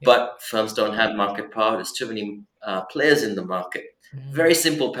 Yeah. but firms don't have market power. There's too many players in the market. Mm, Very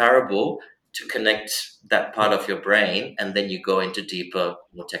simple parable to connect that part of your brain, and then you go into deeper,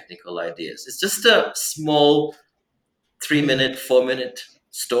 more technical ideas. It's just a small 3 minute, 4 minute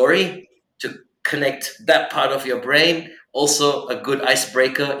story to connect that part of your brain. Also, a good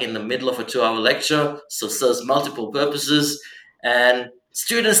icebreaker in the middle of a 2 hour lecture, so serves multiple purposes. And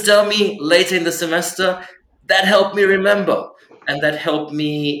students tell me later in the semester that helped me remember, and that helped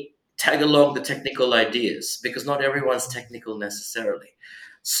me tag along the technical ideas, because not everyone's technical necessarily.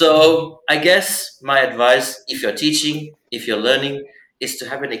 mm, So, I guess my advice, if you're teaching, if you're learning, is to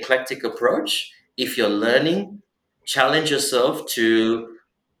have an eclectic approach. If you're learning, challenge yourself to,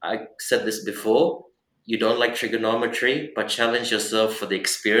 I said this before, you don't like trigonometry, but challenge yourself for the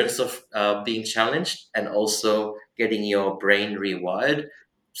experience of being challenged, and also getting your brain rewired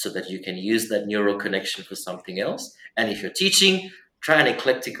so that you can use that neural connection for something else. And if you're teaching, try an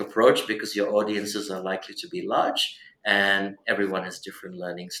eclectic approach, because your audiences are likely to be large and everyone has different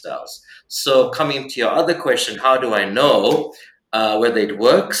learning styles. So, coming to your other question, how do I know whether it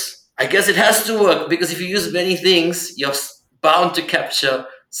works? I guess it has to work, because if you use many things, you're bound to capture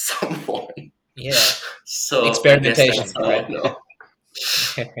someone. yeah. So I guess that's Experimentation, how right? I'll know.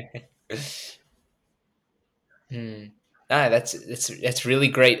 Hmm. Ah, that's really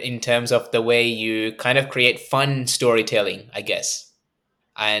great in terms of the way you kind of create fun storytelling, I guess.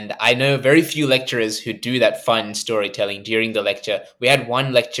 And I know very few lecturers who do that fun storytelling during the lecture. We had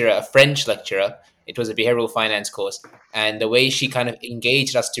one lecturer, a French lecturer, it was a behavioral finance course. And the way she kind of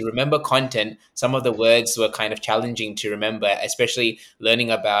engaged us to remember content, some of the words were kind of challenging to remember, especially learning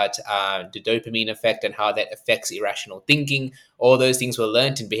about the dopamine effect and how that affects irrational thinking. All those things were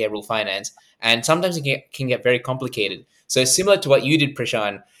learned in behavioral finance. And sometimes can get very complicated. So, similar to what you did,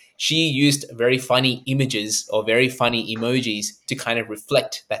 Prashan, she used very funny images or very funny emojis to kind of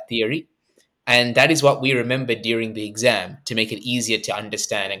reflect that theory. And that is what we remember during the exam to make it easier to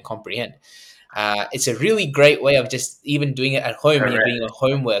understand and comprehend. It's a really great way of just even doing it at home when you're doing Correct. your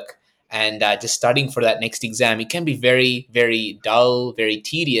homework and just studying for that next exam. It can be very, very dull, very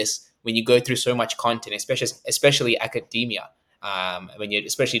tedious when you go through so much content, especially academia. When you're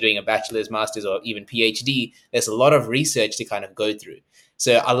especially doing a bachelor's, master's, or even PhD, there's a lot of research to kind of go through.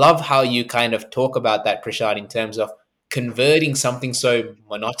 So I love how you kind of talk about that, Prashad, in terms of converting something so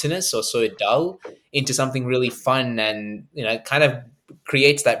monotonous or so dull into something really fun and kind of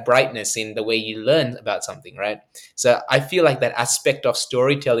creates that brightness in the way you learn about something, right? So I feel like that aspect of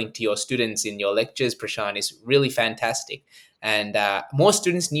storytelling to your students in your lectures, Prashan, is really fantastic. And more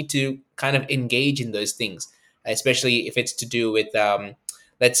students need to kind of engage in those things, especially if it's to do with,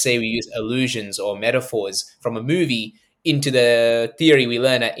 let's say, we use allusions or metaphors from a movie into the theory we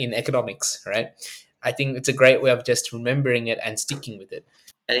learn in economics, right? I think it's a great way of just remembering it and sticking with it.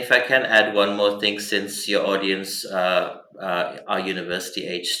 And if I can add one more thing, since your audience are university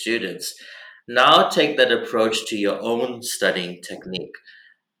age students, now take that approach to your own studying technique.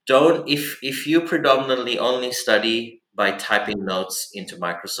 Don't, if you predominantly only study by typing notes into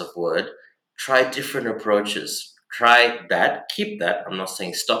Microsoft Word, try different approaches. Try that, keep that. I'm not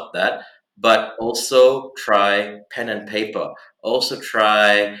saying stop that, but also try pen and paper. Also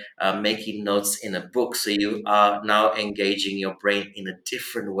try making notes in a book, so you are now engaging your brain in a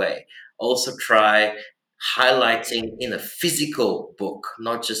different way. Also try highlighting in a physical book,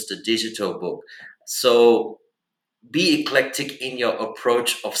 not just a digital book. So be eclectic in your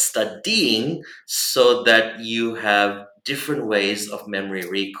approach of studying so that you have different ways of memory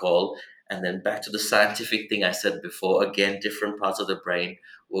recall. And then back to the scientific thing I said before, again, different parts of the brain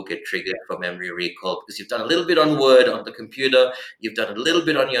will get triggered for memory recall because you've done a little bit on Word on the computer, you've done a little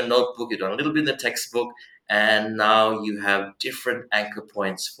bit on your notebook, you've done a little bit in the textbook, and now you have different anchor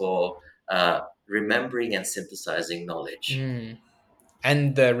points for remembering and synthesizing knowledge. Mm.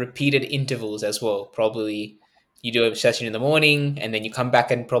 And the repeated intervals as well. Probably you do a session in the morning and then you come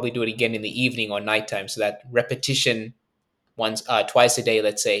back and probably do it again in the evening or nighttime. So that repetition twice a day,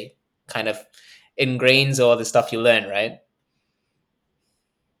 let's say, kind of ingrains all the stuff you learn, right?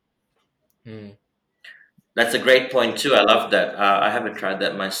 Mm. That's a great point too. I love that. I haven't tried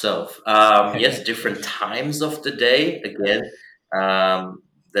that myself. Yes, different times of the day. Again,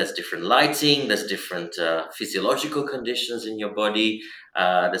 there's different lighting. There's different physiological conditions in your body.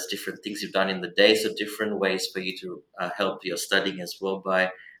 There's different things you've done in the day. So different ways for you to help your studying as well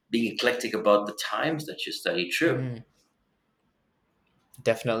by being eclectic about the times that you study. True. Mm.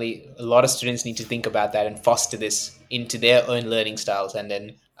 Definitely, a lot of students need to think about that and foster this into their own learning styles. And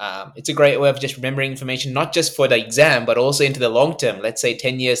then it's a great way of just remembering information, not just for the exam, but also into the long term. Let's say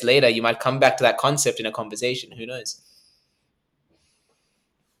 10 years later, you might come back to that concept in a conversation. Who knows?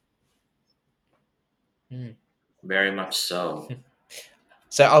 Mm. Very much so.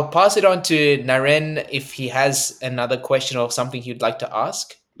 So I'll pass it on to Naren if he has another question or something he'd like to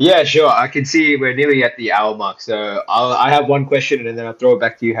ask. Yeah, sure. I can see we're nearly at the hour mark. So I have one question and then I'll throw it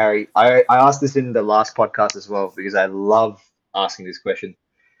back to you, Harry. I asked this in the last podcast as well because I love asking this question.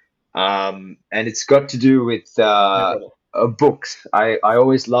 And it's got to do with No problem. books. I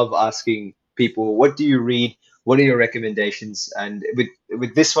always love asking people, what do you read? What are your recommendations? And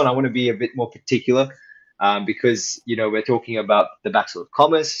with this one, I want to be a bit more particular because, we're talking about the Bachelor of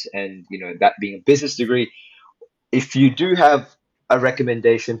Commerce and, that being a business degree. If you do have a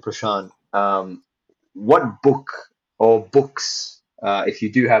recommendation, Prashant, what book or books, if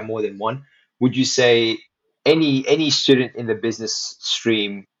you do have more than one, would you say any student in the business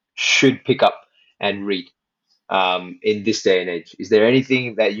stream should pick up and read in this day and age? Is there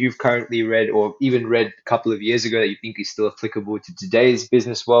anything that you've currently read or even read a couple of years ago that you think is still applicable to today's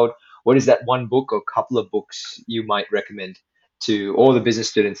business world? What is that one book or couple of books you might recommend to all the business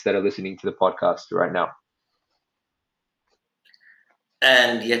students that are listening to the podcast right now?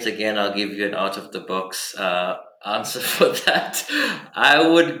 And yet again, I'll give you an out of the box answer for that. I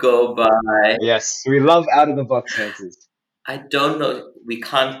would go by. Yes, we love out of the box answers. I don't know. We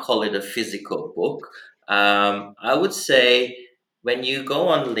can't call it a physical book. I would say when you go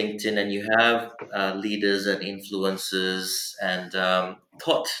on LinkedIn and you have leaders and influencers and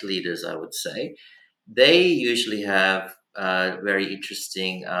thought leaders, I would say they usually have very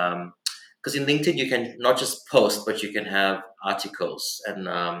interesting. Because in LinkedIn you can not just post, but you can have articles and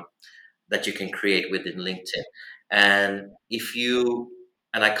that you can create within LinkedIn. And if you,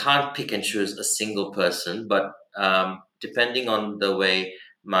 and I can't pick and choose a single person, but depending on the way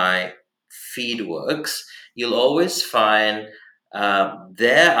my feed works, you'll always find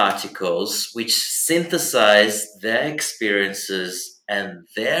their articles which synthesize their experiences and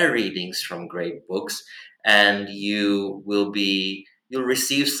their readings from great books, and you'll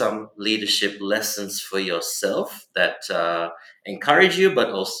receive some leadership lessons for yourself that encourage you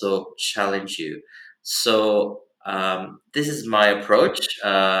but also challenge you. So this is my approach.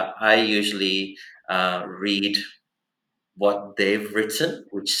 I usually read what they've written,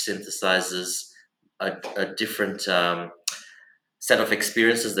 which synthesizes a different set of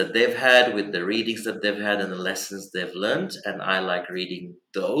experiences that they've had with the readings that they've had and the lessons they've learned. And I like reading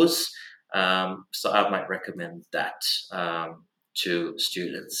those. So I might recommend that to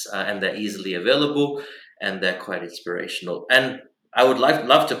students. And they're easily available and they're quite inspirational. And I would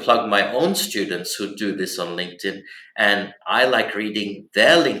love to plug my own students who do this on LinkedIn. And I like reading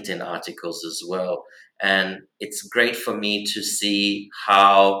their LinkedIn articles as well. And it's great for me to see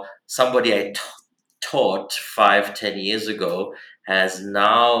how somebody I taught 5, 10 years ago has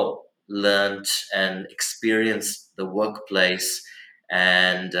now learned and experienced the workplace,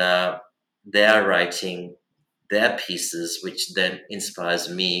 and they're writing their pieces, which then inspires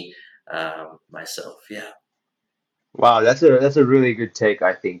me myself. Yeah. Wow, that's a really good take,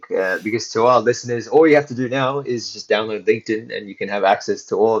 I think, because to our listeners, all you have to do now is just download LinkedIn, and you can have access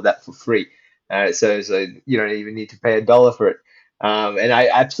to all of that for free. So you don't even need to pay a dollar for it. And I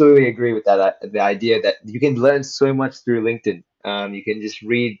absolutely agree with that. The idea that you can learn so much through LinkedIn. You can just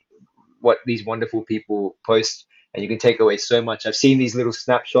read what these wonderful people post, and you can take away so much. I've seen these little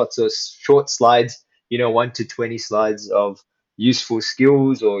snapshots or short slides, 1 to 20 slides of useful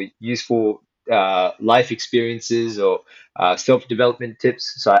skills or useful life experiences or self-development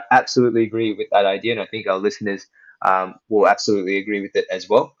tips. So I absolutely agree with that idea, and I think our listeners will absolutely agree with it as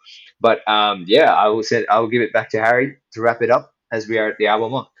well. But yeah, I will give it back to Harry to wrap it up as we are at the hour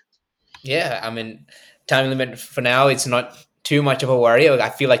mark. Yeah, I mean, time limit for now, it's not too much of a worry. I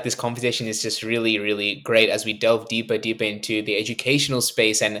feel like this conversation is just really, really great as we delve deeper into the educational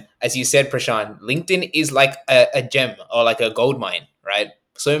space. And as you said, Prashant, LinkedIn is like a gem or like a gold mine, right?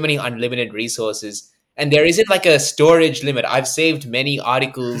 So many unlimited resources. And there isn't like a storage limit. I've saved many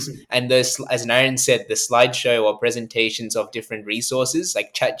articles, and this, as Naren said, the slideshow or presentations of different resources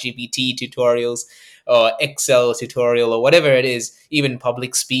like ChatGPT tutorials or Excel tutorial or whatever it is, even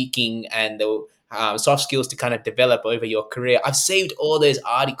public speaking and the soft skills to kind of develop over your career. I've saved all those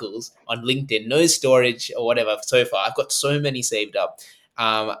articles on LinkedIn, no storage or whatever so far. I've got so many saved up.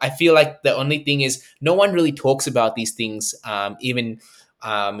 I feel like the only thing is no one really talks about these things, even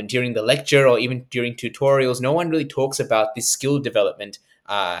during the lecture or even during tutorials. No one really talks about this skill development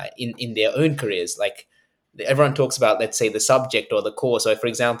in their own careers. Like everyone talks about, let's say, the subject or the course. So, for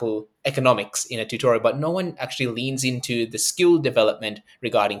example, economics in a tutorial, but no one actually leans into the skill development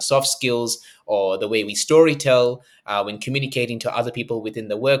regarding soft skills or the way we storytell when communicating to other people within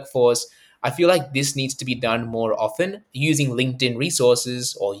the workforce. I feel like this needs to be done more often using LinkedIn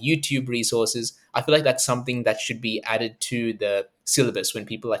resources or YouTube resources. I feel like that's something that should be added to the syllabus when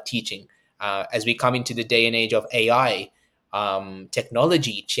people are teaching. As we come into the day and age of AI,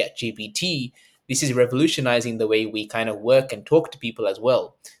 technology, ChatGPT, this is revolutionizing the way we kind of work and talk to people as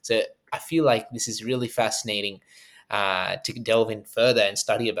well. So I feel like this is really fascinating to delve in further and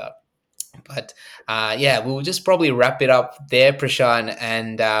study about. But yeah, we'll just probably wrap it up there, Prashan.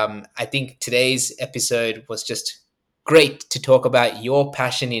 And I think today's episode was just great to talk about your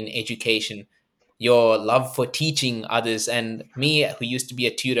passion in education, your love for teaching others, and me, who used to be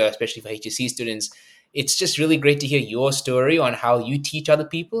a tutor, especially for HSC students. It's just really great to hear your story on how you teach other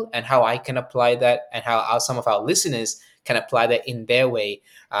people and how I can apply that, and how some of our listeners can apply that in their way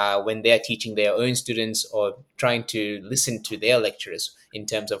when they're teaching their own students or trying to listen to their lecturers, in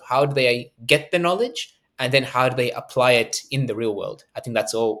terms of how do they get the knowledge and then how do they apply it in the real world. I think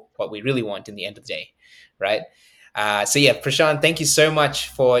that's all what we really want in the end of the day, right? So yeah, Prashant, thank you so much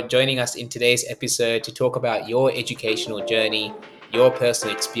for joining us in today's episode to talk about your educational journey, your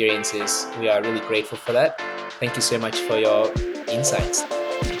personal experiences. We are really grateful for that. Thank you so much for your insights.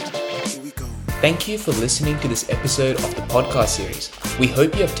 Thank you for listening to this episode of the podcast series. We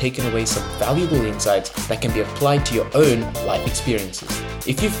hope you have taken away some valuable insights that can be applied to your own life experiences.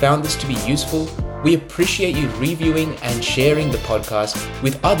 If you found this to be useful, we appreciate you reviewing and sharing the podcast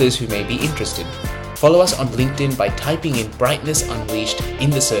with others who may be interested. Follow us on LinkedIn by typing in Brightness Unleashed in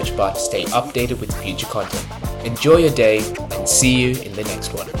the search bar to stay updated with future content. Enjoy your day and see you in the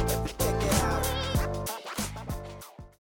next one.